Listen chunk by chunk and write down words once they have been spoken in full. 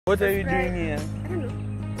What are you doing here? I don't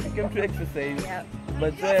know. You came to exercise. Yeah.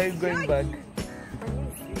 But where are you going back?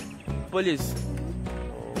 Police.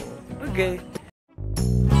 Oh, okay.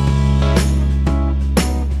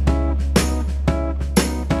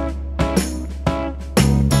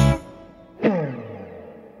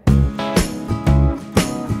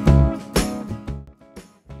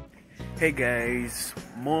 Hey guys,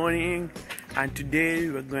 morning, and today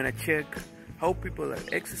we're gonna check how people are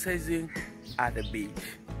exercising at the beach.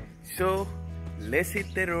 So let's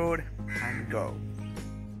hit the road and go.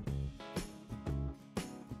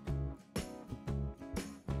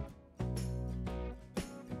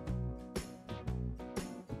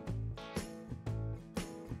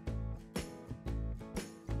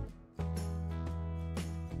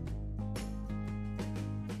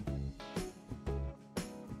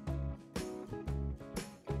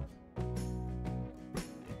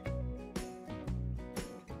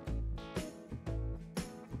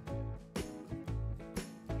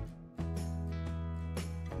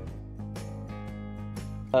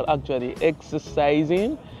 Are actually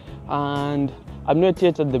exercising, and I'm not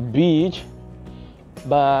yet at the beach,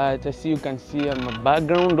 but I see you can see on my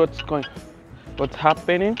background what's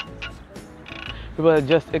happening. People are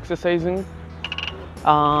just exercising,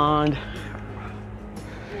 and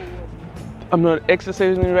I'm not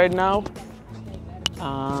exercising right now.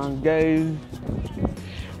 And guys,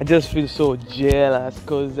 I just feel so jealous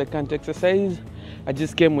because I can't exercise. I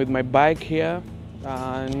just came with my bike here,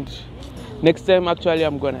 and next time actually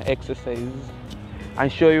I'm gonna exercise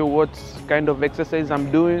and show you what kind of exercise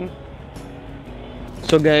I'm doing.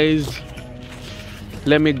 So guys,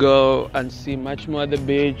 let me go and see much more at the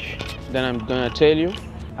beach than I'm gonna tell you.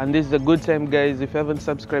 And this is a good time, guys. If you haven't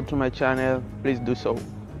subscribed to my channel, please do so.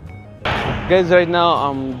 Guys, right now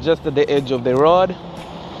I'm just at the edge of the road,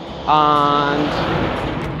 and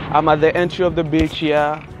I'm at the entry of the beach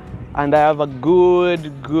here, and I have a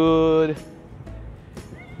good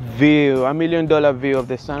view, $1 million view of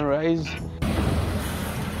the sunrise.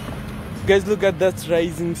 Guys, look at that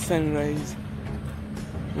rising sunrise.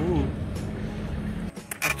 Ooh.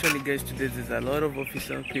 Actually guys, today there's a lot of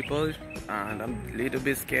official people and I'm a little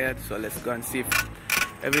bit scared, so let's go and see if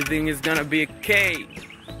everything is gonna be okay.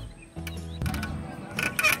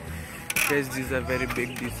 Guys, this is a very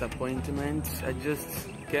big disappointment. I just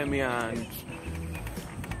came here and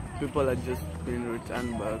people are just being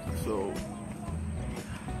returned back, so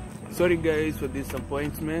sorry guys for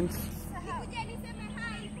disappointment.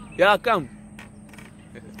 Yeah, come.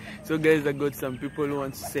 So guys, I got some people who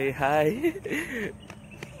want to say hi.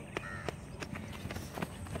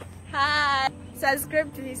 Hi.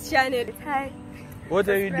 Subscribe to his channel. Hi. What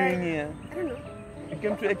are you doing here? I don't know. You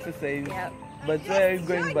came to exercise. Yeah. But where are you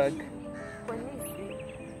going back?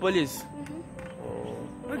 Police. Oh,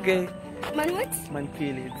 okay. Man, what? Man,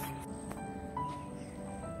 Kilits.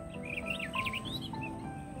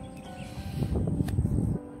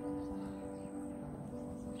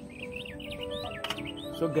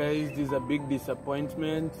 So guys, this is a big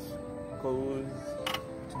disappointment because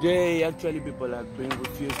today actually people are being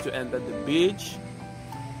refused to enter the beach.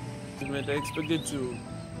 I expected to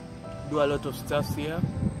do a lot of stuff here,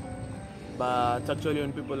 but actually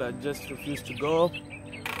when people are just refused to go,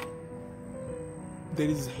 there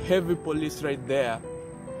is heavy police right there.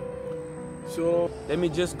 So let me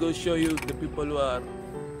just go show you the people who are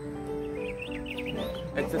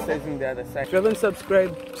exercising the other side. If you haven't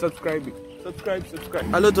subscribed, subscribe.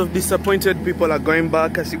 A lot of disappointed people are going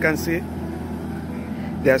back, as you can see.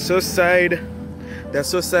 They are so sad.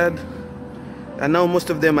 And now most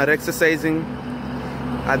of them are exercising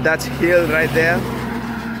at that hill right there,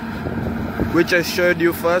 which I showed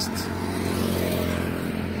you first.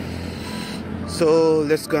 So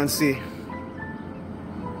let's go and see.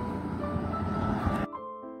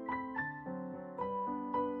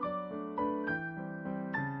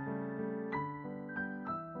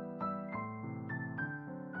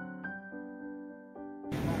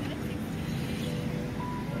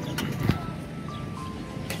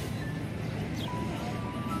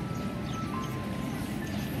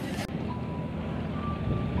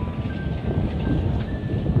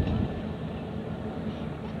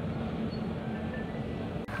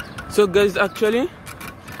 So guys, actually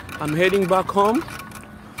I'm heading back home,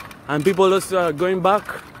 and people also are going back.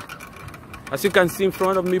 As you can see in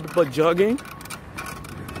front of me, people jogging.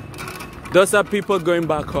 Those are people going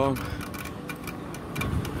back home.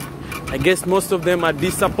 I guess most of them are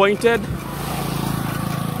disappointed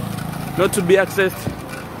not to be accessed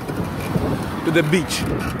to the beach.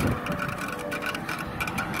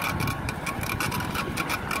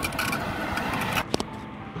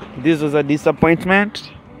 This was a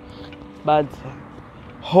disappointment, but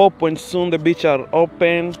hope when soon the beach are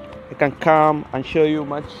open, I can come and show you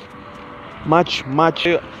much.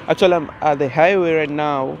 Actually, I'm at the highway right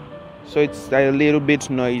now, so it's a little bit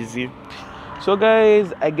noisy. So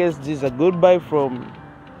guys, I guess this is a goodbye from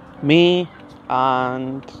me,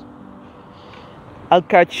 and I'll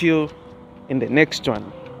catch you in the next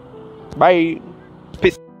one. Bye.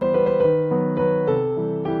 Peace.